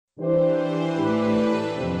Anthony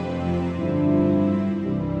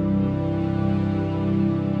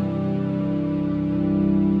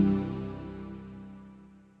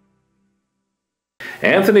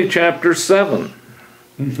chapter 7.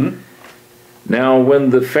 Now when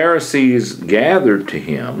the Pharisees gathered to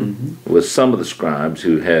him with some of the scribes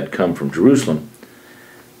who had come from Jerusalem,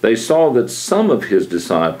 they saw that some of his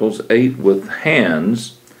disciples ate with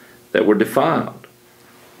hands that were defiled,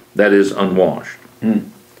 that is, unwashed.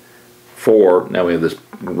 For, now we have this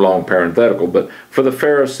long parenthetical, but for the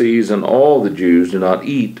Pharisees and all the Jews do not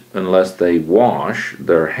eat unless they wash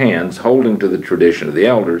their hands, holding to the tradition of the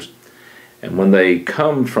elders. And when they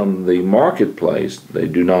come from the marketplace, they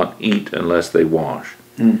do not eat unless they wash.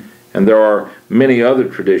 And there are many other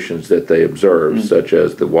traditions that they observe, such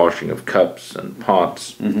as the washing of cups and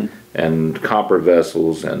pots and copper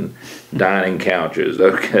vessels and dining couches.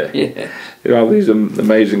 Okay. You know, these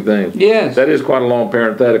amazing things. Yes. That is quite a long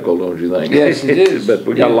parenthetical, don't you think? Yes, it is. But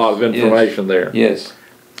we got a lot of information there. Yes.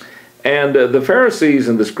 And the Pharisees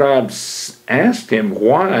and the scribes asked him,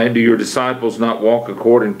 "Why do your disciples not walk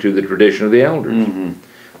according to the tradition of the elders,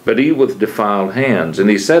 but eat with defiled hands?" And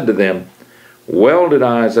he said to them, "Well did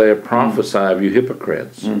Isaiah prophesy of you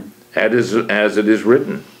hypocrites, as it is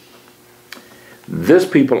written, this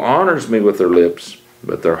people honors me with their lips,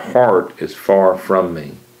 but their heart is far from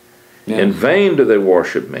me. In vain do they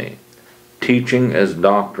worship me, teaching as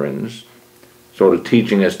doctrines," sort of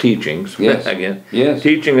teaching as teachings, again,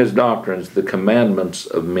 teaching as doctrines the commandments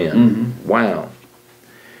of men. Wow.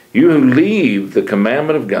 "You who leave the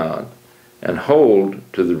commandment of God and hold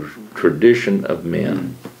to the tradition of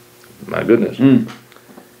men." My goodness.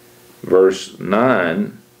 Verse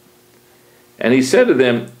 9, "And he said to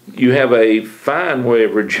them, you have a fine way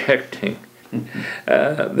of rejecting."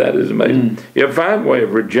 That is amazing. "You have a fine way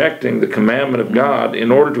of rejecting the commandment of God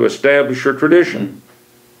in order to establish your tradition.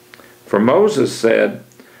 For Moses said,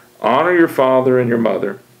 honor your father and your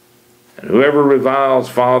mother, and whoever reviles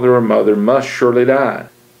father or mother must surely die."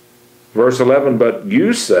 Verse 11, "But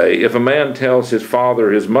you say, if a man tells his father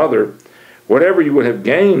or his mother, whatever you would have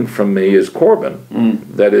gained from me is Corban,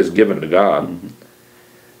 that is given to God,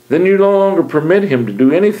 then you no longer permit him to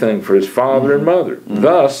do anything for his father and mother,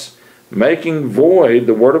 thus making void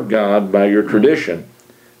the word of God by your tradition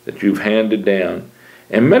that you've handed down.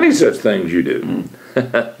 And many such things you do."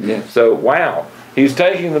 So, wow, he's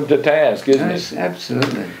taking them to task, isn't he?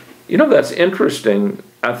 Absolutely. You know, that's interesting.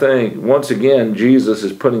 I think, once again, Jesus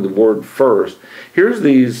is putting the word first. Here's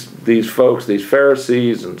these folks, these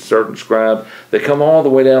Pharisees and certain scribes, they come all the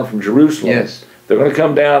way down from Jerusalem. They're going to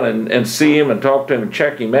come down and see him and talk to him and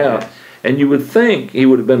check him out. And you would think he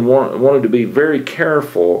would have been wanted to be very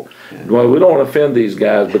careful. Well, we don't want to offend these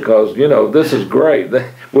guys because, you know, this is great.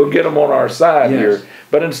 We'll get them on our side here.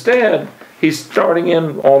 But instead, he's starting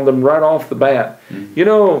in on them right off the bat. You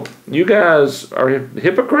know, you guys are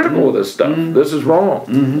hypocritical with this stuff. This is wrong.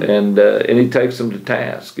 And he takes them to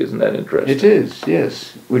task. Isn't that interesting? It is,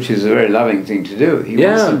 yes. Which is a very loving thing to do. He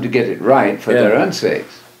wants them to get it right for their own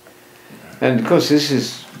sakes. And of course, this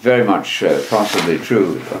is very much possibly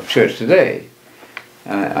true of church today.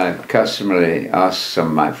 I customarily ask some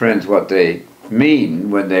of my friends what they mean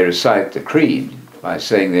when they recite the creed by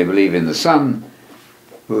saying they believe in the Son,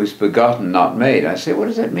 who is begotten, not made. I say, what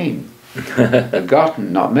does that mean?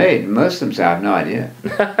 Begotten, not made. Most of them say, I have no idea.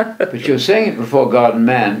 But you're saying it before God and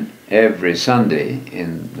man every Sunday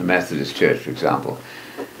in the Methodist Church, for example.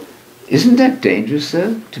 Isn't that dangerous,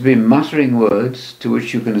 though, to be muttering words to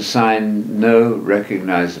which you can assign no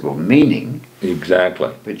recognizable meaning?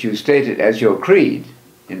 Exactly. But you state it as your creed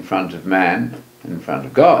in front of man and in front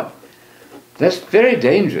of God. That's very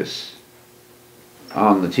dangerous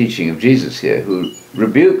on the teaching of Jesus here, who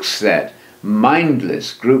rebukes that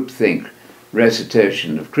mindless groupthink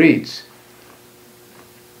recitation of creeds.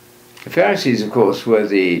 The Pharisees, of course, were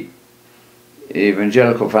the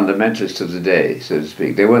evangelical fundamentalists of the day, so to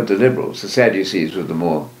speak. They weren't the liberals. The Sadducees were the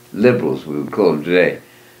more liberals, we would call them today.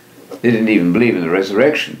 They didn't even believe in the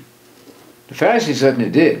resurrection. The Pharisees certainly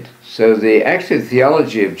did. So the active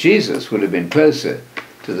theology of Jesus would have been closer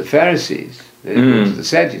to the Pharisees than it was to the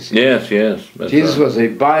Sadducees. Yes. Jesus was a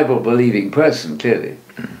Bible-believing person, clearly.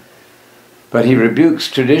 But he rebukes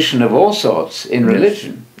tradition of all sorts in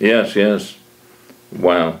religion. Yes.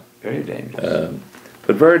 Wow. Very dangerous.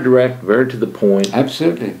 But very direct, very to the point.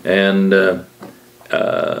 Absolutely. And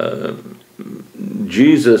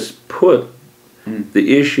Jesus put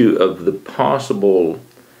the issue of the possible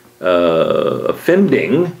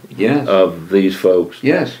offending of these folks.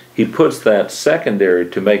 Yes. He puts that secondary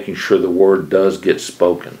to making sure the word does get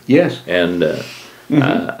spoken. Yes. And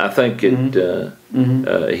I think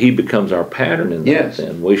he becomes our pattern in that. Yes.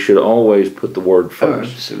 Then we should always put the word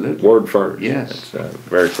first. Absolutely. Word first. Yes. That's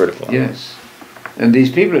very critical. Yes. And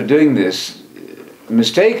these people are doing this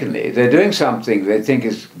mistakenly. They're doing something they think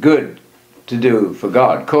is good to do for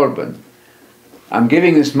God, Korban. I'm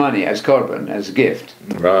giving this money as Korban, as a gift.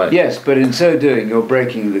 Right. Yes, but in so doing, you're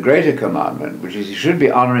breaking the greater commandment, which is you should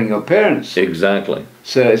be honoring your parents. Exactly.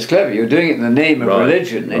 So it's clever. You're doing it in the name of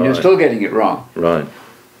religion, and you're still getting it wrong. Right.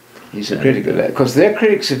 He's a critic of that. Because they're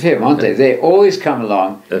critics of him, aren't they? They always come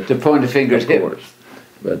along to point a finger at him.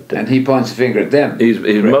 But, and he points a finger at them. He's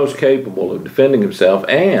most capable of defending himself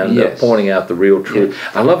and of pointing out the real truth.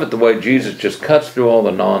 Yes. I love it the way Jesus just cuts through all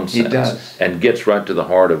the nonsense and gets right to the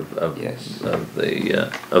heart of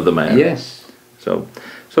the matter. Yes. So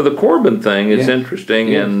the Korban thing is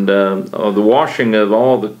interesting, and the washing of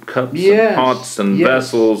all the cups and pots and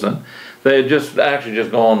vessels, and they had just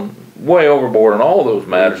gone way overboard on all those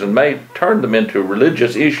matters and turned them into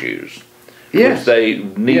religious issues, which they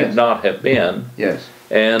need not have been. Yes.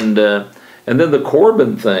 And then the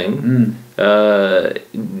Korban thing,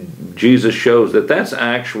 Jesus shows that's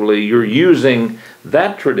actually, you're using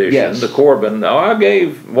that tradition, the Korban. Oh, I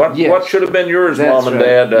gave what should have been yours, Mom and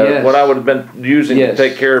Dad, what I would have been using to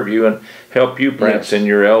take care of you and help you perhaps in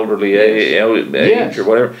your elderly age or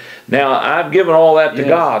whatever. Now, I've given all that to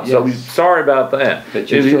God, so sorry about that. But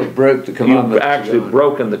you still broke the commandment. You've actually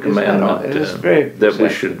broken the commandment that we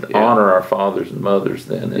should honor our fathers and mothers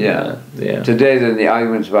then. And, Today, then, the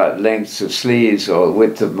arguments about lengths of sleeves or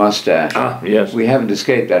width of mustache, we haven't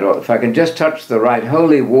escaped that. Or if I can just touch the right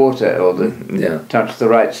holy water or touch the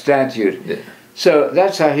right statute. Yeah. So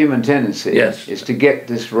that's our human tendency, is to get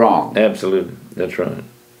this wrong. Absolutely, that's right.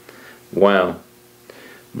 Wow.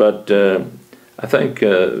 But I think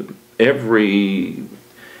every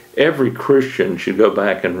Christian should go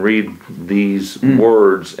back and read these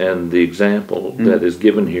words and the example that is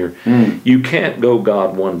given here. You can't go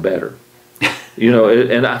God one better.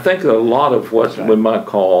 And I think a lot of what we might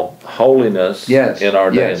call holiness in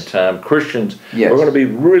our day and time, Christians, we're going to be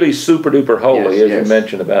really super duper holy, as you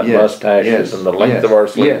mentioned about mustaches and the length of our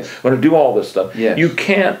sleeves. We're going to do all this stuff. You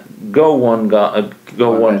can't go one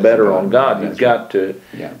better on God. You've got to.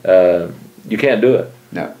 You can't do it.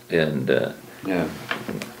 No. And no.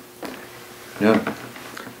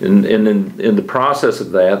 in the process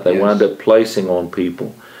of that, they wind up placing on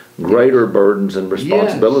people greater burdens and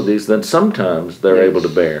responsibilities than sometimes they're able to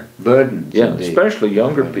bear. Burdens. Especially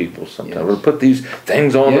younger people sometimes. We'll put these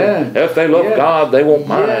things on them. If they love God, they won't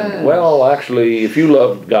mind. Well, actually, if you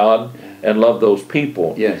love God and love those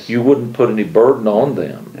people, you wouldn't put any burden on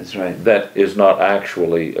them. That's right. That is not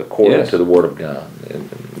actually according to the Word of God and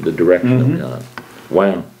the direction of God.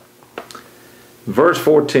 Wow. Verse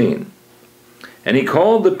 14. And he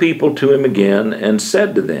called the people to him again and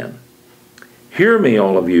said to them, Hear me,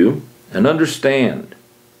 all of you, and understand.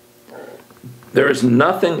 There is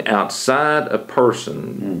nothing outside a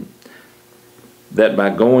person that by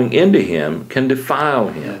going into him can defile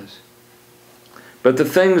him. But the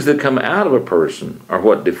things that come out of a person are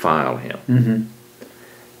what defile him.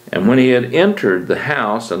 And when he had entered the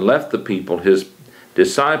house and left the people, his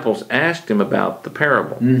disciples asked him about the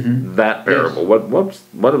parable. That parable. What was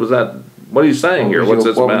that? What are you saying here? What's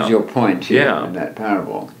this about? What was your point here in that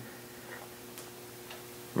parable?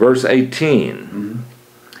 Verse 18.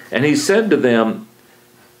 And he said to them,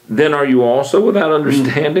 Then are you also without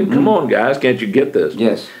understanding? Come on, guys, can't you get this?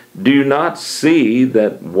 Yes. Do you not see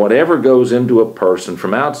that whatever goes into a person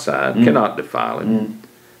from outside cannot defile him,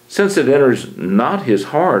 since it enters not his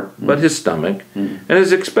heart, but his stomach, and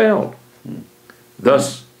is expelled?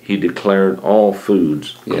 Thus he declared all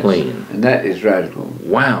foods clean. And that is radical.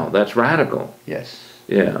 Wow, that's radical. Yes.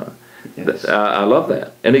 Yeah. Yes. I love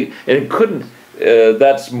that. And it couldn't,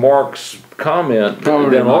 that's Mark's comment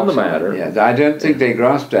then on the matter. Yeah, I don't think they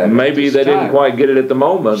grasped that. Maybe they didn't quite get it at the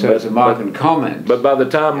moment. So it's a Mark and comment. But by the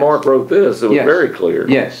time Mark wrote this, it was very clear.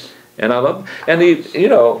 Yes. And I love, and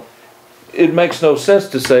it makes no sense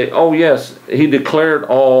to say, oh yes, he declared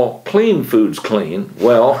all clean foods clean.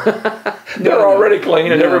 Well, they're already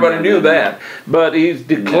clean and everybody knew that. But he's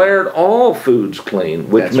declared all foods clean,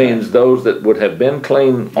 which means those that would have been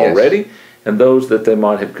clean already and those that they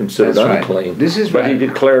might have considered unclean. This is But he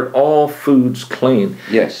declared all foods clean.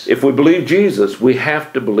 Yes. If we believe Jesus, we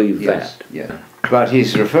have to believe that. Yeah. But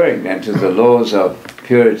he's referring then to the laws of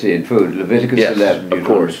purity in food. Leviticus 11,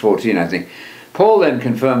 Deuteronomy 14, I think. Paul then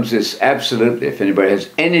confirms this absolutely, if anybody has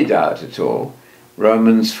any doubt at all.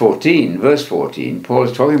 Romans 14, verse 14, Paul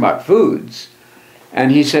is talking about foods.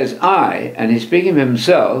 And he says, and he's speaking of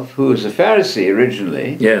himself, who was a Pharisee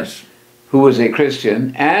originally. Yes. who was a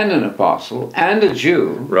Christian and an apostle and a Jew,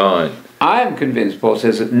 right. I am convinced, Paul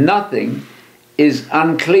says, that nothing is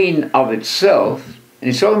unclean of itself. And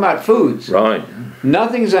he's talking about foods. Right.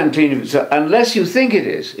 Nothing is unclean of itself unless you think it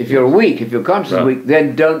is. If you're weak, if your conscience is weak,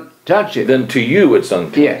 then don't touch it. Then to you it's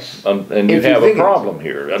unclean. Yes. And you have a problem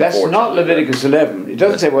here. That's not Leviticus 11. It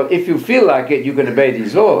doesn't say, well, if you feel like it, you can obey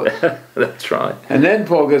these laws. That's right. And then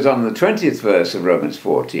Paul goes on in the 20th verse of Romans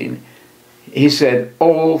 14. He said,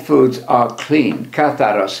 all foods are clean.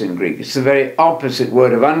 Katharos in Greek. It's the very opposite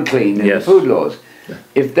word of unclean in the food laws.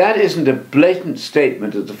 If that isn't a blatant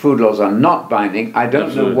statement that the food laws are not binding, I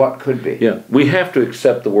don't know what could be. Yeah, we have to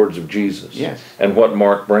accept the words of Jesus. Yes. And what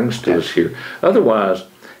Mark brings to us here. Otherwise,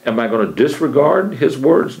 am I going to disregard his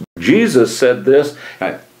words? Jesus said this,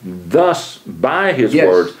 thus by his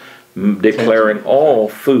words, declaring all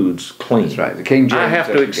foods clean. That's right. The King James I have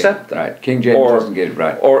to accept that. Right. King James doesn't get it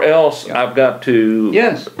right. Or else I've got to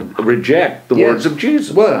reject the words of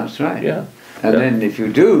Jesus. Well, that's right. Yeah. And then if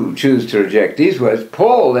you do choose to reject these words,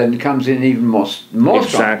 Paul then comes in even more strongly.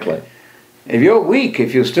 Exactly. If you're weak,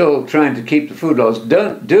 if you're still trying to keep the food laws,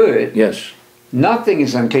 don't do it. Yes. Nothing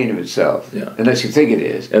is unclean of itself, unless you think it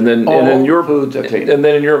is. And then, your foods are clean. And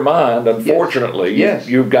then in your mind, unfortunately,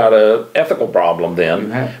 you've got an ethical problem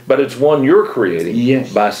then. But it's one you're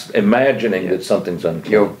creating by imagining that something's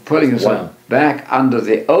unclean. You're pulling yourself back under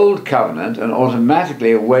the old covenant and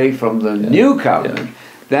automatically away from the new covenant.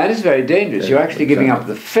 That is very dangerous. You're actually giving up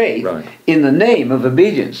the faith in the name of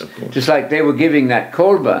obedience. Just like they were giving that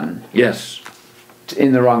korban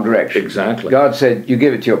in the wrong direction. Exactly. God said, you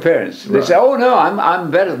give it to your parents. They say, oh no,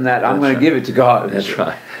 I'm better than that. I'm going to give it to God. That's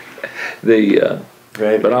right.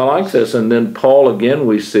 But I like this. And then Paul, again,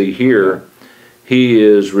 we see here, he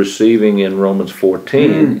is receiving in Romans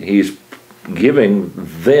 14, he's giving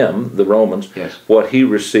them, the Romans, what he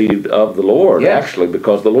received of the Lord, actually,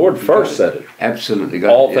 because the Lord first said it. Absolutely.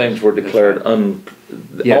 All things were declared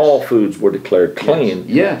all foods were declared clean.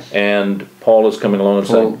 Yes. And Paul is coming along and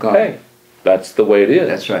saying, hey, that's the way it is.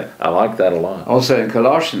 That's right. I like that a lot. Also in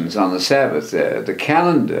Colossians on the Sabbath, the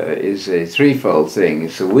calendar is a threefold thing.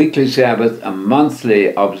 It's a weekly Sabbath, a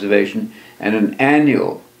monthly observation, and an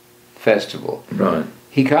annual festival. Right.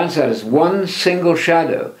 He counts that as one single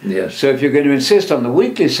shadow. Yes. So if you're going to insist on the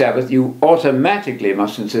weekly Sabbath, you automatically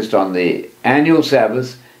must insist on the annual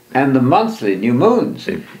Sabbath and the monthly new moons.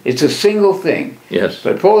 It's a single thing. Yes.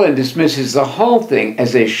 But Paul then dismisses the whole thing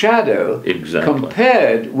as a shadow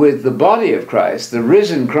compared with the body of Christ, the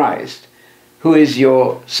risen Christ, who is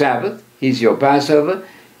your Sabbath, he's your Passover,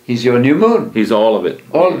 he's your new moon. He's all of it.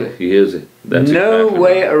 All of it. He is it. That's no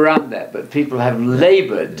way around that, but people have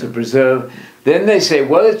labored to preserve. Then they say,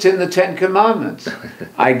 well, it's in the Ten Commandments.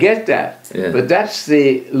 I get that. But that's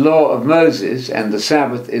the law of Moses, and the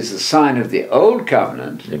Sabbath is the sign of the Old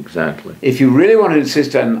Covenant. Exactly. If you really want to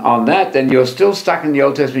insist on that, then you're still stuck in the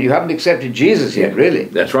Old Testament. You haven't accepted Jesus yet, really.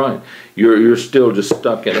 That's right. You're still just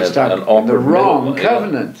stuck in the wrong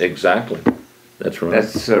covenant. Exactly. That's right.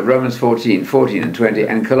 That's Romans 14 and 20,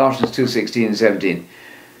 and Colossians 2, 16 and 17.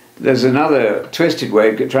 There's another twisted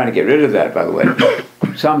way of trying to get rid of that, by the way.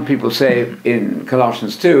 Some people say in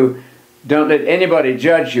Colossians 2, don't let anybody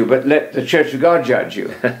judge you, but let the Church of God judge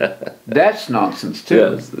you. That's nonsense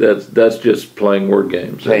too. Yes, that's just playing word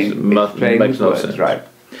games. It makes no sense. Right.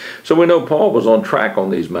 So we know Paul was on track on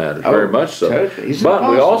these matters, very much so. Totally.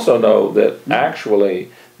 But we also know that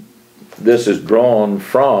actually this is drawn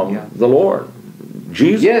from the Lord.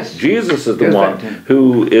 Jesus. Yes. Jesus is the one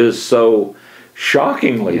who is so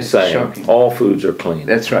shockingly saying all foods are clean.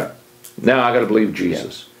 That's right. Now I got to believe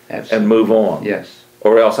Jesus and move on. Yes.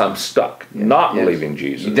 Or else I'm stuck not believing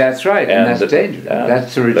Jesus. That's right, and that's dangerous.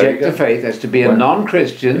 That's to reject the faith. That's to be a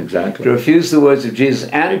non-Christian. Exactly. To refuse the words of Jesus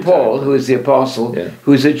and Paul, who is the apostle,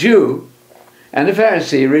 who is a Jew and a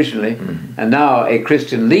Pharisee originally, and now a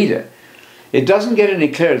Christian leader. It doesn't get any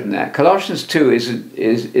clearer than that. Colossians 2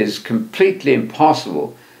 is completely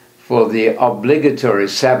impossible for the obligatory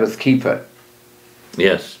Sabbath keeper.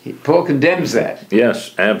 Yes. Paul condemns that.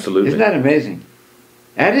 Yes, absolutely. Isn't that amazing?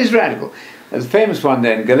 That is radical. The famous one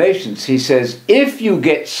then, Galatians, he says, if you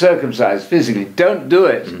get circumcised physically, don't do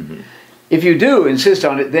it. If you do insist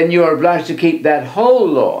on it, then you are obliged to keep that whole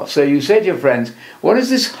law. So you say to your friends, what is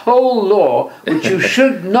this whole law which you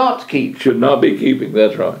should not keep? Should not be keeping,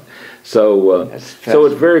 that's right. So so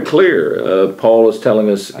it's very clear. Paul is telling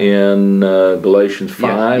us in Galatians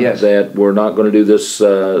 5 that we're not going to do this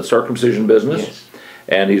circumcision business.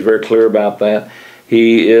 And he's very clear about that.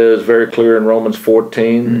 He is very clear in Romans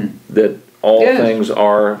 14 that all things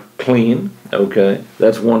are clean. Okay,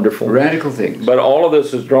 that's wonderful. Radical things. But all of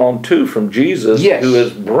this is drawn too from Jesus, Yes. who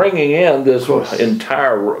is bringing in this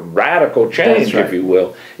entire radical change, if you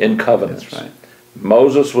will, in covenants. That's right.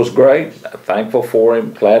 Moses was great, thankful for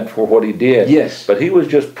him, glad for what he did. Yes. But he was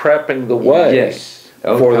just prepping the way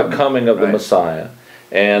for the coming of the Messiah.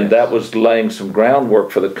 And that was laying some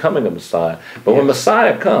groundwork for the coming of Messiah. But when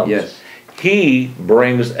Messiah comes, he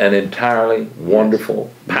brings an entirely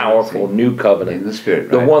wonderful, powerful new covenant. In the Spirit,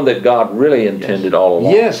 the one that God really intended all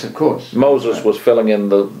along. Yes, of course. Moses was filling in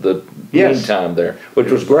the meantime there, which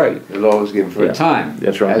was great. The law was given for a time.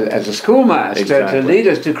 That's right. As a schoolmaster to lead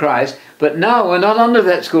us to Christ, but now we're not under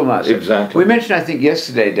that schoolmaster. Exactly. We mentioned, I think,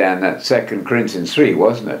 yesterday, Dan, that 2 Corinthians 3,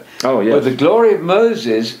 wasn't it? Oh, yes. Where the glory of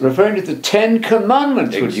Moses, referring to the 10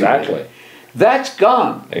 Commandments, exactly. That's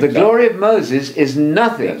gone. Exactly. The glory of Moses is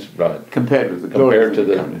nothing compared with the glory of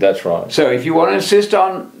the covenant. That's right. So if you want to insist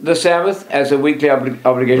on the Sabbath as a weekly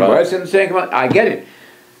obligation, well, it's in the Ten Commandments, I get it.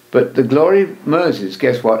 But the glory of Moses,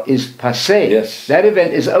 guess what, is passé. Yes. That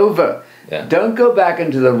event is over. Yeah. Don't go back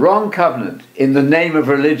into the wrong covenant in the name of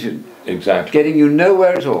religion. Exactly. Getting you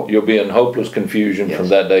nowhere at all. You'll be in hopeless confusion from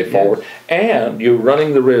that day forward. And you're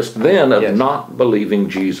running the risk then of not believing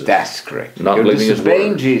Jesus. That's correct. Not you're believing disobeying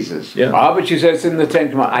his word. Jesus. Yeah. But you said it's in the Ten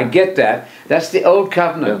Commandments. I get that. That's the old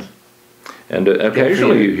covenant. Yeah. And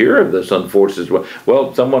occasionally you hear of this unfortunate.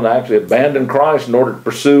 Well, someone actually abandoned Christ in order to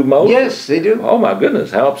pursue Moses. Yes, they do. Oh my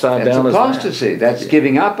goodness, how upside down is that? That's apostasy. That's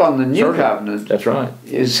giving up on the new covenant. That's right.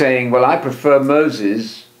 Is saying, well, I prefer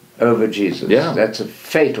Moses over Jesus. Yeah. That's a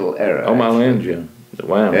fatal error. Oh my land, Jim.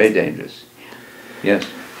 Wow. Very dangerous. Yes.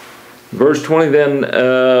 Verse 20 then,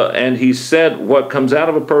 and he said, what comes out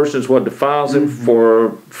of a person is what defiles him,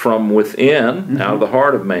 for from within, out of the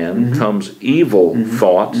heart of man, comes evil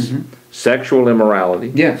thoughts, sexual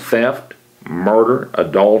immorality, theft, murder,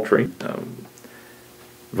 adultery.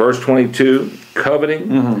 Verse 22,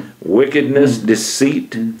 coveting, wickedness,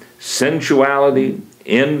 deceit, sensuality,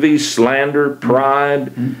 envy, slander,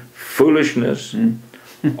 pride, foolishness.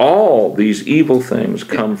 All these evil things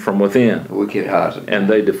come from within. A wicked heart of man. And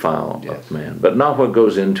they defile man, but not what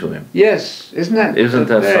goes into him. Yes, isn't that that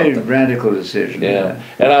a very something? radical decision? Yeah,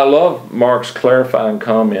 and I love Mark's clarifying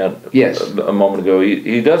comment a moment ago.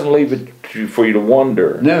 He doesn't leave it for you to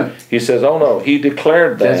wonder. No. He says, oh no, he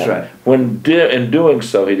declared that. That's right. When in doing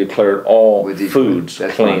so, he declared all foods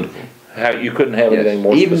clean. Wonderful. You couldn't have anything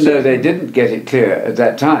more even specific. though they didn't get it clear at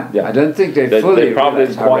that time. I don't think they probably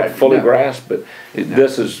didn't quite fully grasp it.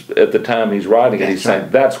 This is at the time he's writing it. He's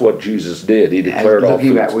saying that's what Jesus did. He declared all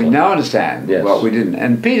foods back, we clean. now understand what we didn't.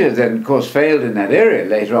 And Peter then, of course, failed in that area.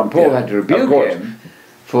 Later on, Paul had to rebuke him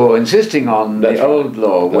for insisting on the old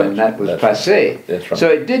law when that was passé. That's right. So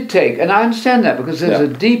it did take, and I understand that because there's a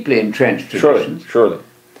deeply entrenched tradition. Surely.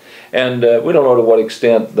 And we don't know to what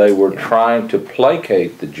extent they were trying to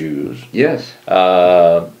placate the Jews. Yes.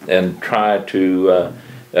 And try to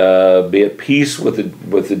be at peace with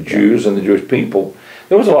the Jews and the Jewish people.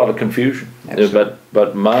 There was a lot of confusion. But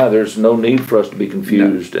there's no need for us to be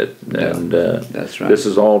confused. That's right. This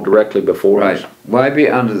is all directly before us. Why be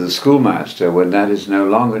under the schoolmaster when that is no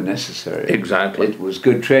longer necessary? Exactly. It was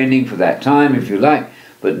good training for that time, if you like.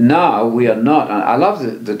 But now we are not. I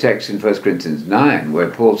love the text in 1 Corinthians 9 where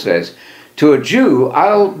Paul says, to a Jew,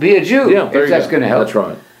 I'll be a Jew, if that's going to help. That's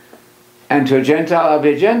right. And to a Gentile, I'll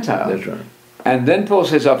be a Gentile. That's right. And then Paul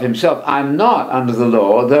says of himself, I'm not under the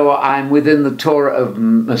law, though I'm within the Torah of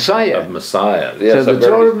Messiah. Of Messiah. Yes, so the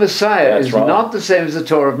Torah of Messiah is right. not the same as the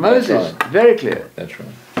Torah of Moses. That's right. Very clear. That's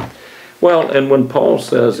right. Well, and when Paul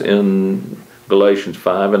says in Galatians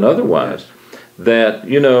 5 and otherwise, that,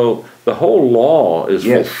 the whole law is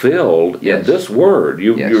fulfilled in this word.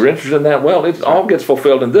 You're interested in that? Well, it all gets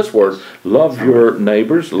fulfilled in this word. Love your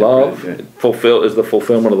neighbors. Love is the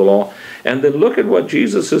fulfillment of the law. And then look at what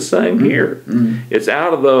Jesus is saying here. It's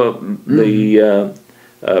out of the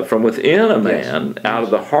from within a man, out of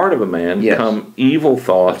the heart of a man, come evil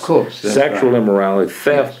thoughts, sexual immorality,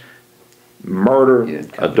 theft, murder,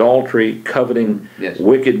 adultery, coveting,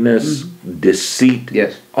 wickedness, deceit.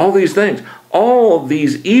 All these things. All of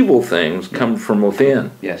these evil things come from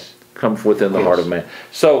within. Come from within the heart of man.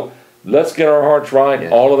 So let's get our hearts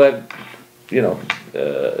right. All of that,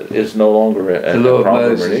 is no longer a the law of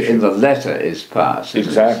problem Moses or an issue. in the letter is passed.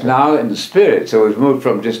 Exactly. Now in the spirit. So we've moved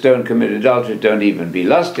from just don't commit adultery, don't even be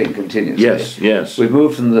lusting continuously. Yes. We've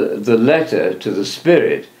moved from the letter to the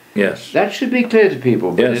spirit. Yes. That should be clear to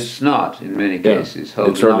people, but it's not in many cases.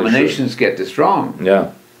 Whole denominations get this wrong.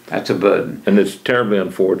 Yeah. That's a burden. And it's terribly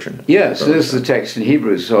unfortunate. Yes, so this is the text in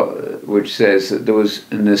Hebrews which says that there was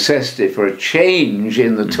a necessity for a change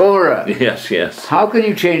in the Torah. Yes, yes. How can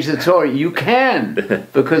you change the Torah? You can,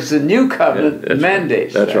 because the new covenant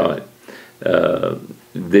mandates That's right.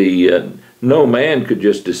 No man could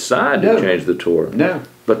just decide to change the Torah. No.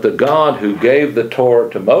 But the God who gave the Torah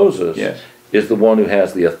to Moses is the one who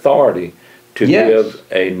has the authority to give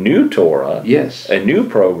a new Torah, a new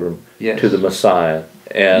program to the Messiah.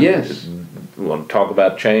 And we want to talk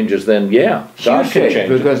about changes, then God can change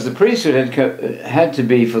because the priesthood had to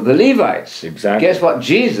be for the Levites. Exactly. Guess what?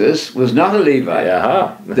 Jesus was not a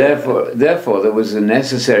Levite. Therefore, there was a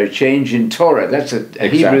necessary change in Torah. That's a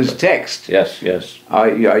Hebrews text. Yes, yes. Are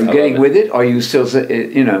you getting with it? Or are you still,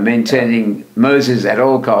 maintaining Moses at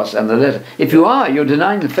all costs and the letter? If you are, you're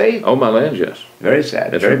denying the faith. Oh, my land, yes. Very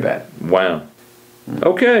sad. Very bad. Wow.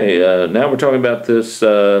 Okay, now we're talking about this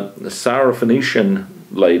Syrophoenician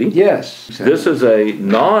lady. Yes. Exactly. This is a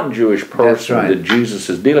non-Jewish person that Jesus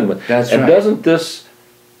is dealing with. And doesn't this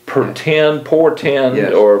portend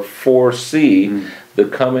or foresee the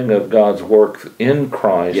coming of God's work in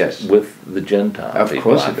Christ with the Gentiles? Of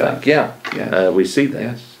course it does. We see that.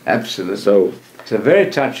 Yes, absolutely. So it's a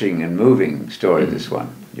very touching and moving story, this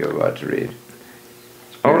one you're about to read.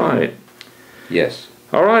 All right. Yes.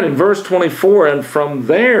 All right, in verse 24, and from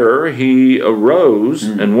there he arose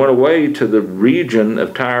and went away to the region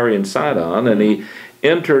of Tyre and Sidon, and he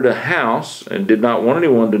entered a house and did not want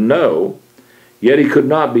anyone to know, yet he could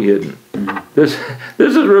not be hidden. This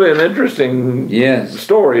is really an interesting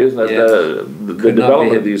story, isn't it? The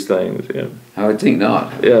development of these things. Yeah. I would think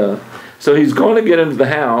not. Yeah. So he's going to get into the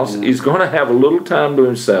house. He's going to have a little time to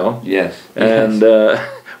himself. Yes. And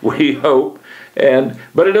we hope.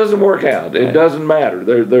 But it doesn't work out. It doesn't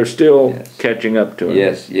matter. They're still catching up to him.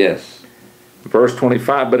 Yes, yes. Verse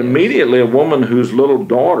 25, but immediately a woman whose little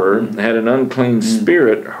daughter had an unclean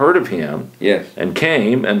spirit heard of him and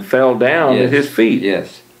came and fell down at his feet.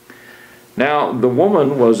 Yes. Now the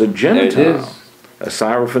woman was a Gentile, a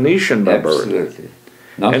Syrophoenician by birth. Absolutely.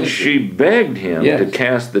 And she begged him to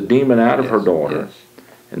cast the demon out of her daughter.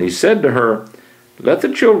 And he said to her, let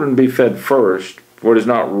the children be fed first, for it is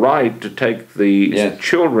not right to take the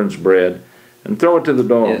children's bread and throw it to the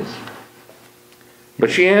dogs.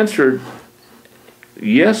 But she answered,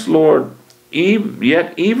 yes, Lord,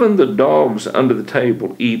 yet even the dogs under the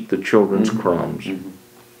table eat the children's crumbs.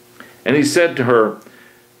 And he said to her,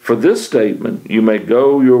 for this statement you may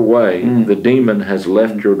go your way, the demon has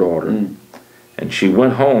left your daughter. And she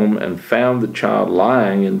went home and found the child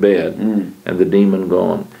lying in bed and the demon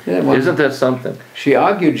gone. Isn't that something? She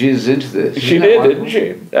argued Jesus into this. She did, didn't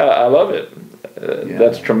she? I love it.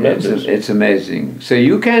 That's tremendous. It's amazing. So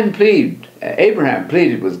you can plead. Abraham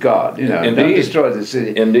pleaded with God, don't destroy the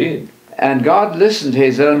city. Indeed. And God listened to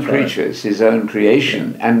his own creatures, his own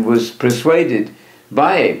creation, and was persuaded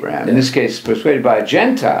by Abraham, in this case persuaded by a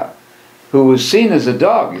Gentile, who was seen as a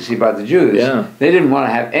dog, you see, by the Jews. They didn't want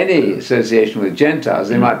to have any association with Gentiles.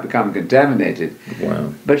 They might become contaminated.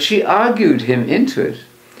 Wow. But she argued him into it.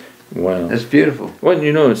 Wow. That's beautiful. Well,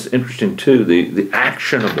 it's interesting, too, the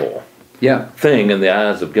actionable thing in the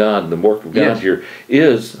eyes of God and the work of God here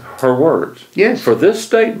is her words. Yes. For this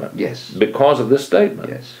statement, because of this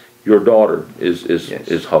statement, your daughter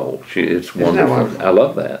is whole. It's wonderful. I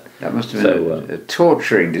love that. That must have been a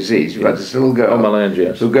torturing disease. You've got this little girl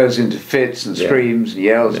who goes into fits and screams and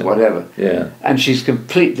yells, whatever. And she's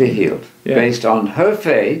completely healed based on her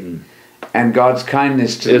faith and God's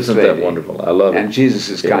kindness to this lady. Isn't that wonderful? I love it. And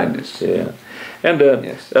Jesus' kindness. Yeah.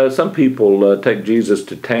 And some people take Jesus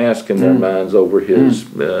to task in their minds over his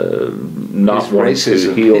not wanting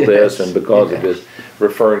to heal this and because of his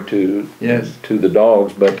referring to the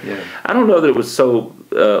dogs. But I don't know that it was so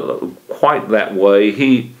quite that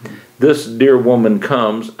way. This dear woman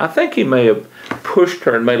comes. I think he may have pushed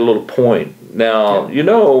her and made a little point. Now,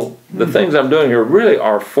 the things I'm doing here really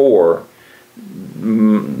are for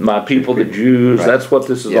my people, the Jews. That's what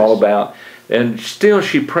this is all about. And still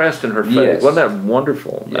she pressed in her faith. Wasn't that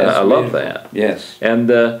wonderful? I love that. Yes. And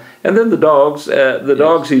then the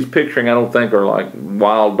dogs he's picturing, I don't think are like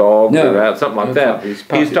wild dogs or something like that.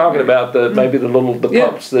 He's talking about maybe the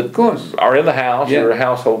pups that are in the house or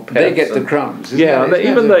household pets. They get the crumbs. They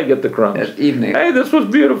get the crumbs. Evening. Hey, this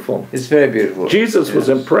was beautiful. It's very beautiful. Jesus was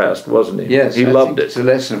impressed, wasn't he? Yes. He loved it. It's a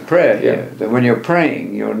lesson of prayer here. That when you're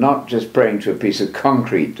praying, you're not just praying to a piece of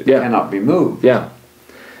concrete that cannot be moved. Yeah.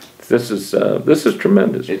 This is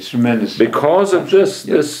tremendous. It's tremendous. Because of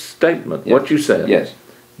this statement, what you said. Yes.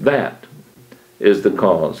 That is the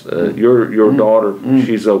cause. Your daughter,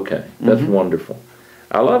 she's okay. That's wonderful.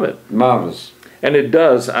 I love it. Marvelous. And it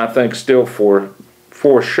does, I think, still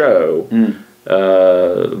foreshow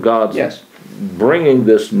God's bringing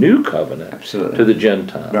this new covenant to the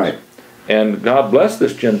Gentiles. Right. And God blessed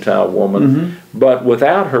this Gentile woman, but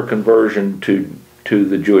without her conversion to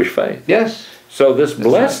the Jewish faith. Yes. So this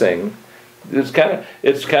blessing, it's kind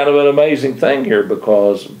of an amazing thing here,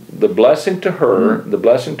 because the blessing to her, the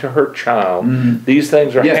blessing to her child, these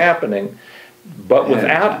things are happening, but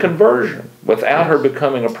without conversion, without her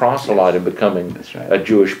becoming a proselyte and becoming a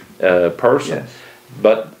Jewish person.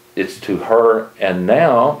 But it's to her, and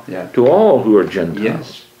now to all who are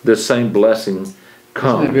Gentiles. This same blessing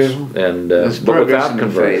comes, and but without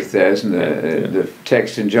conversion. Faith, there isn't the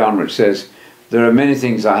text in John which says, "There are many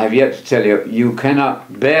things I have yet to tell you. You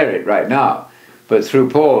cannot bear it right now, but through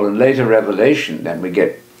Paul and later revelation, then we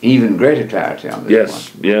get even greater clarity on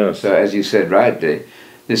this one." Yes. So, as you said rightly,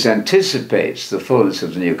 this anticipates the fullness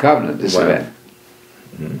of the new covenant. This event,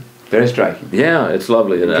 very striking. Yeah, it's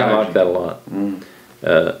lovely, and I like that a lot.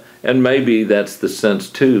 And maybe that's the sense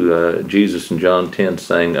too. Jesus in John 10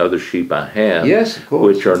 saying, "Other sheep I have,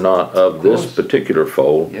 which are not of this particular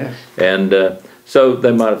fold." And so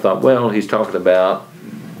they might have thought, well, he's talking about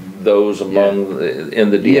those among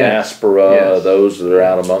in the diaspora, those that are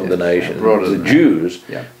out among the nations, the Jews.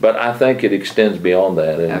 But I think it extends beyond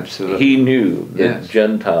that. And absolutely. He knew that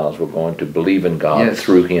Gentiles were going to believe in God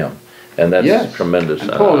through him. And that's tremendous.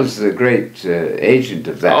 And Paul is the great agent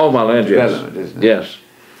of that development, isn't it? Yes.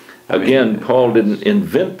 Again, Paul didn't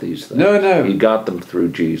invent these things. No. He got them through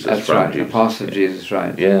Jesus. That's right. Jesus. Apostle of Jesus,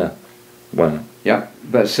 right. Yeah. Wow. Yeah.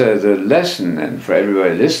 But so the lesson then for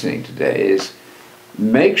everybody listening today is,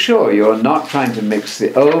 make sure you're not trying to mix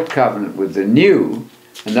the old covenant with the new,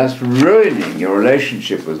 and that's ruining your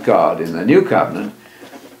relationship with God in the new covenant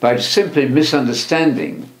by simply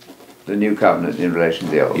misunderstanding the new covenant in relation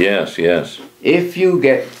to the old. Yes. If you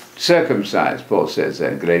get circumcised, Paul says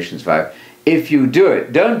there in Galatians 5, if you do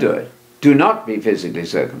it, don't do it. Do not be physically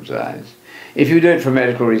circumcised. If you do it for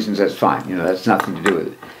medical reasons, that's fine. That's nothing to do with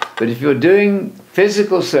it. But if you're doing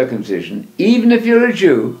physical circumcision, even if you're a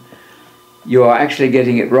Jew, you are actually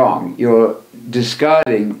getting it wrong. You're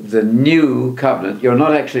discarding the new covenant. You're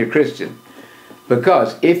not actually a Christian.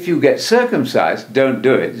 Because if you get circumcised, don't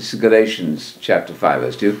do it. This is Galatians chapter 5,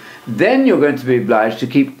 verse 2. Then you're going to be obliged to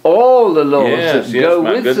keep all the laws that go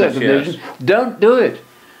with circumcision. Don't do it.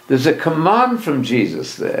 There's a command from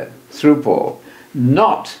Jesus there, through Paul,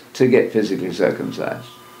 not to get physically circumcised.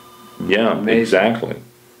 Yeah, amazing. Exactly.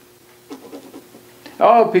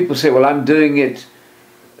 Oh, people say, well, I'm doing it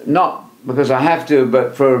not because I have to,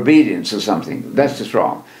 but for obedience or something. That's just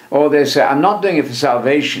wrong. Or they say, I'm not doing it for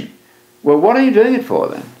salvation. Well, what are you doing it for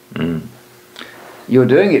then? You're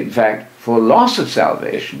doing it, in fact, for loss of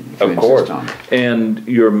salvation. Of course. And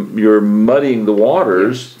you're muddying the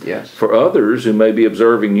waters for others who may be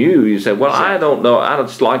observing you. You say, well, I don't know, I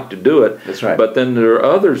just like to do it. That's right. But then there are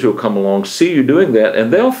others who'll come along, see you doing that,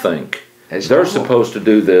 and they'll think they're supposed to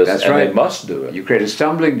do this, and they must do it. You create a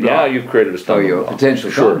stumbling block. Yeah, you've created a stumbling block. Or your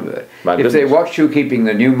potential convert. If they watch you keeping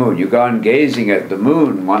the new moon, you go on gazing at the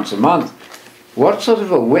moon once a month, what sort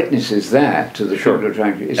of a witness is that to the people who are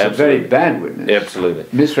trying to... It's a very bad witness. Absolutely.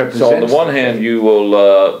 Misrepresents. So on the one hand, you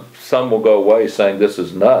will... some will go away saying this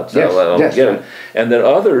is nuts. I don't get it. And then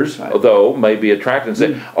others, though, may be attracted and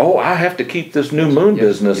say, oh, I have to keep this new moon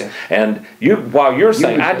business. And while you're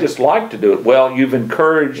saying, I just like to do it, well, you've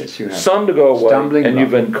encouraged some to go away, and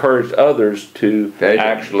you've encouraged others to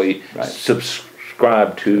actually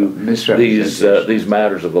subscribe to these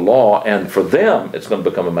matters of the law, and for them, it's going to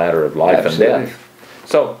become a matter of life and death.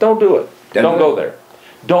 So don't do it. Don't go there.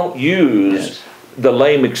 Don't use the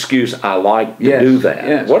lame excuse, I like to do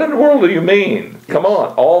that. What in the world do you mean? Come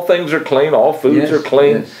on, all things are clean, all foods are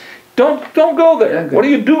clean. Don't go there. What are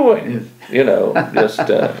you doing? Just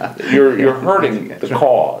you're hurting the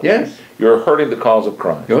cause. You're hurting the cause of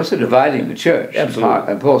Christ. You're also dividing the church.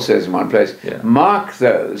 Absolutely. And Paul says in one place, mark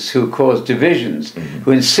those who cause divisions,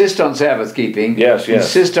 who insist on Sabbath keeping,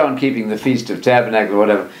 insist on keeping the Feast of Tabernacle or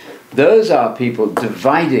whatever. Those are people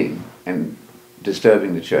dividing and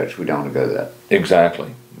disturbing the church. We don't want to go there.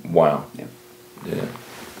 Exactly. Wow.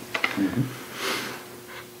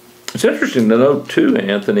 It's interesting to note too,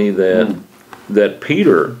 Anthony, that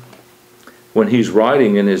Peter, when he's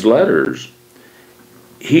writing in his letters,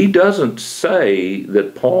 he doesn't say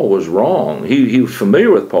that Paul was wrong. He was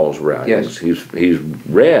familiar with Paul's writings. Yes. He's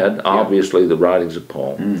read, obviously, the writings of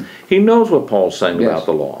Paul. He knows what Paul's saying about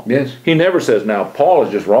the law. Yes. He never says, now, Paul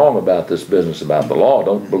is just wrong about this business about the law.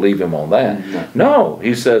 Don't believe him on that. No,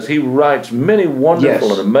 he says he writes many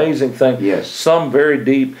wonderful and amazing things. Yes. Some very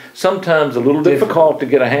deep, sometimes a little difficult to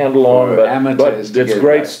get a handle on, but it's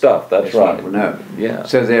great stuff. That's right. No. Yeah.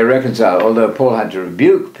 So they're reconciled, although Paul had to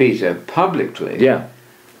rebuke Peter publicly. Yeah.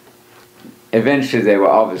 Eventually they were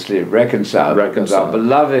obviously reconciled. Because our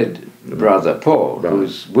beloved brother Paul,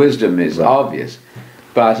 whose wisdom is obvious,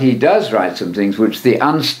 but he does write some things which the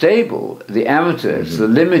unstable, the amateurs, the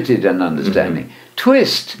limited in understanding,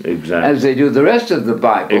 twist, as they do the rest of the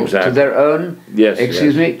Bible, to their own,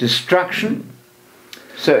 destruction.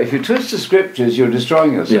 So if you twist the scriptures, you're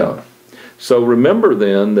destroying yourself. Yeah. So remember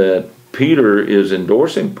then that Peter is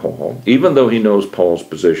endorsing Paul, even though he knows Paul's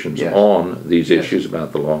positions on these issues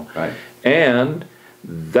about the law. Right. And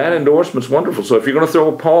that endorsement's wonderful. So if you're going to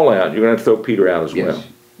throw Paul out, you're going to have to throw Peter out as well.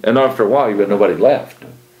 And after a while, you've got nobody left.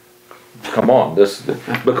 Come on,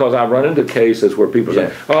 because I run into cases where people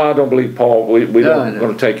say, "Oh, I don't believe Paul. We don't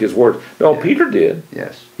going to take his word." No, Peter did.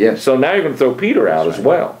 Yes. Yes. So now you're going to throw Peter out as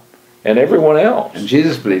well, and everyone else. And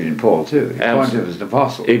Jesus believed in Paul too. He pointed him as an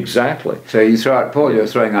apostle. Exactly. So you throw out Paul, you're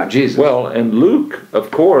throwing out Jesus. Well, and Luke,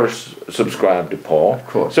 of course, subscribed to Paul. Of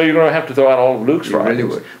course. So you're going to have to throw out all of Luke's writings.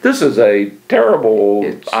 Really would. This is a terrible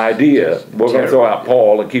idea. We're going to throw out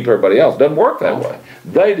Paul and keep everybody else. Doesn't work that way.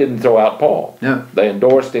 They didn't throw out Paul. No. They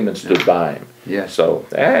endorsed him and stood by him. Yeah. So,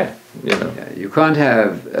 you know. Yeah, you can't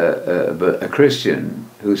have a Christian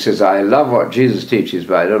who says, "I love what Jesus teaches,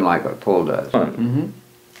 but I don't like what Paul does."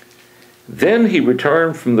 Then he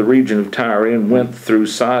returned from the region of Tyre and went through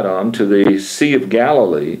Sidon to the Sea of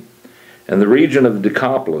Galilee and the region of the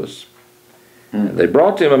Decapolis. And they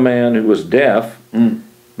brought to him a man who was deaf.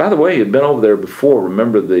 By the way, he had been over there before.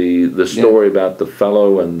 Remember the story about the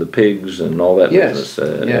fellow and the pigs and all that business.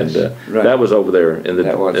 And that was over there in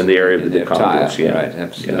the area of the Decapolis.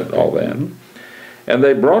 All that. And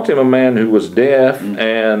they brought him a man who was deaf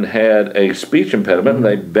and had a speech impediment, and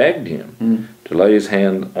they begged him to lay his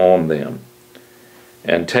hand on them.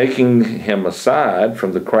 And taking him aside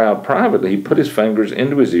from the crowd privately, he put his fingers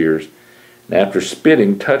into his ears, and after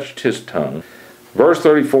spitting, touched his tongue. Verse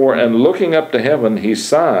 34, and looking up to heaven, he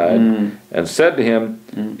sighed and said to him,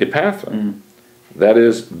 Ephphatha, that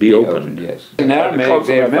is, be opened. Yes. In Aramaic,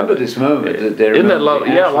 they remember this moment. Isn't that lovely?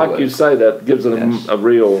 Yeah, like you say, that gives it a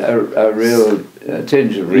real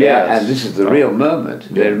tinge of reality. And this is the real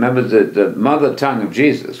moment. They remember the mother tongue of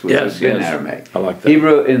Jesus, which was in Aramaic. I like that.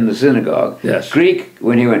 Hebrew in the synagogue. Yes. Greek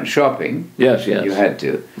when he went shopping. Yes. You had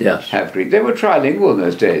to have Greek. They were trilingual in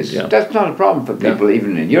those days. That's not a problem for people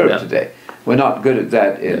even in Europe today. We're not good at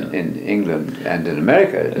that in England and in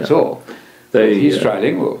America at all. He's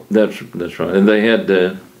trilingual. That's right. And they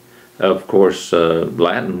had, of course,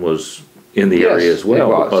 Latin was in the area as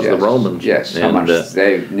well, because the Romans. Yes, how much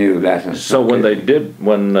they knew Latin. So when they did,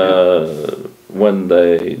 when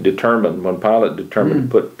Pilate determined to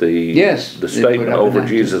put the statement over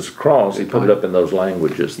Jesus' cross, he put it up in those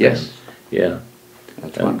languages. Yes. Yeah.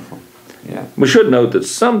 That's wonderful. Yeah. We should note that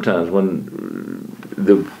sometimes when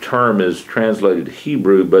the term is translated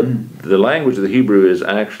Hebrew, but the language of the Hebrew is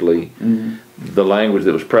actually the language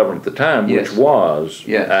that was prevalent at the time, which was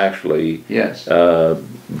actually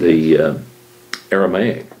the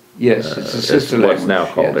Aramaic. Yes, it's a sister language. What's now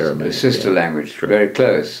called Aramaic. A sister language, very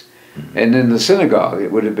close. And in the synagogue,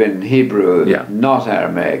 it would have been Hebrew, not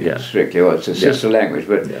Aramaic strictly, or it's a sister language,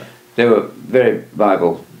 but they were very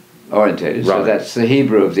Bible orientated, so that's the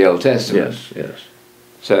Hebrew of the Old Testament. Yes.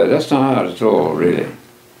 So that's not hard at all, really.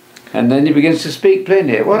 And then he begins to speak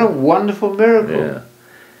plainly. What a wonderful miracle. Yeah.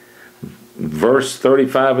 Verse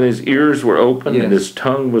 35, and his ears were opened, and his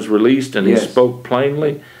tongue was released, and he spoke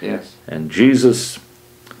plainly. Yes. And Jesus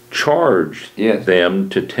charged them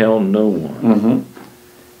to tell no one.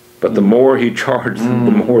 But the more he charged them,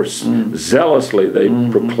 the more zealously they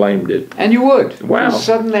proclaimed it. And you would. Wow. You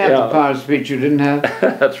suddenly have the power of speech you didn't have.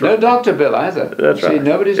 That's right. No doctor bill either. That's right.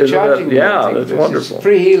 Nobody's charging you. Yeah, that's wonderful. It's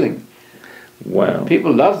free healing. Wow.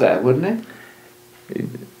 People love that, wouldn't they?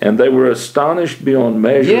 And they were astonished beyond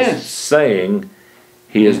measure, saying,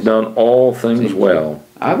 he has done all things well.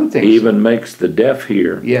 I would think He even makes the deaf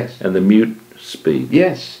hear, and the mute speak.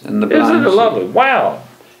 Yes, and the blind Isn't it lovely? Wow.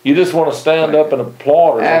 You just want to stand up and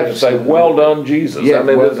applaud or and say, well done, Jesus. Yeah, I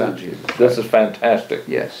mean, well done, Jesus. This is fantastic.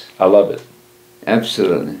 Yes. I love it.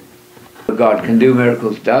 Absolutely. God can do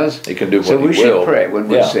miracles, does. He can do what So he will. we should pray when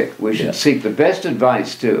we're sick. We should seek the best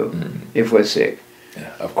advice, too, if we're sick.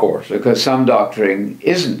 Yeah, of course. Because some doctoring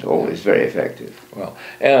isn't always very effective. Well,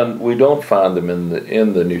 and we don't find them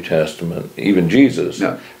in the New Testament, even Jesus,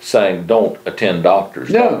 saying don't attend doctors,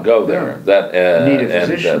 don't go there. That need a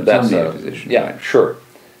physician. Some need a physician. Yeah, right. Sure.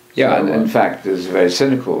 Yeah, so, and in fact, there's a very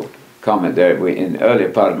cynical comment there. In the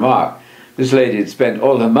earlier part of Mark, this lady had spent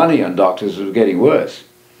all her money on doctors who were getting worse.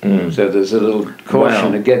 So there's a little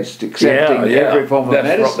caution against accepting every form of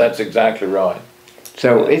medicine. That's exactly right.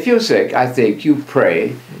 So if you're sick, I think you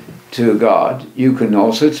pray to God. You can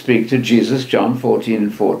also speak to Jesus, John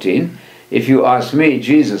 14:14. If you ask me,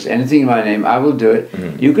 Jesus, anything in my name, I will do it.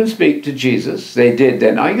 You can speak to Jesus. They did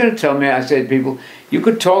then. Are you going to tell me, I said to people, you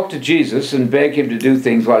could talk to Jesus and beg him to do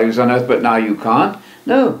things while he was on earth, but now you can't?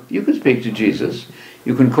 No, you can speak to Jesus.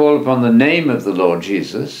 You can call upon the name of the Lord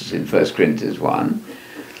Jesus in 1 Corinthians 1.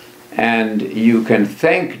 And you can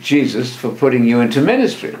thank Jesus for putting you into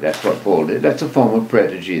ministry. That's what Paul did. That's a form of prayer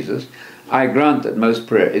to Jesus. I grant that most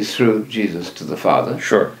prayer is through Jesus to the Father.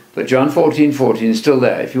 Sure. But John 14:14 is still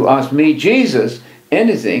there. If you ask me, Jesus,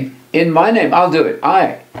 anything in my name, I'll do it.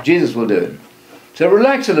 Jesus will do it. So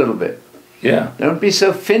relax a little bit. Yeah. Don't be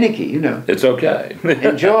so finicky, you know. It's okay.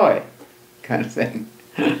 Enjoy, kind of thing.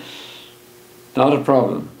 Not a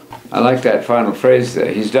problem. I like that final phrase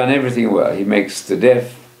there. He's done everything well. He makes the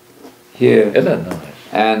deaf hear. Isn't that nice?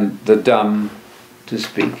 And the dumb to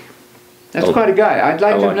speak. That's quite a guy. I'd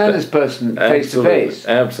like to know this person face to face.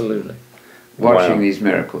 Absolutely. Watching these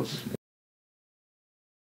miracles.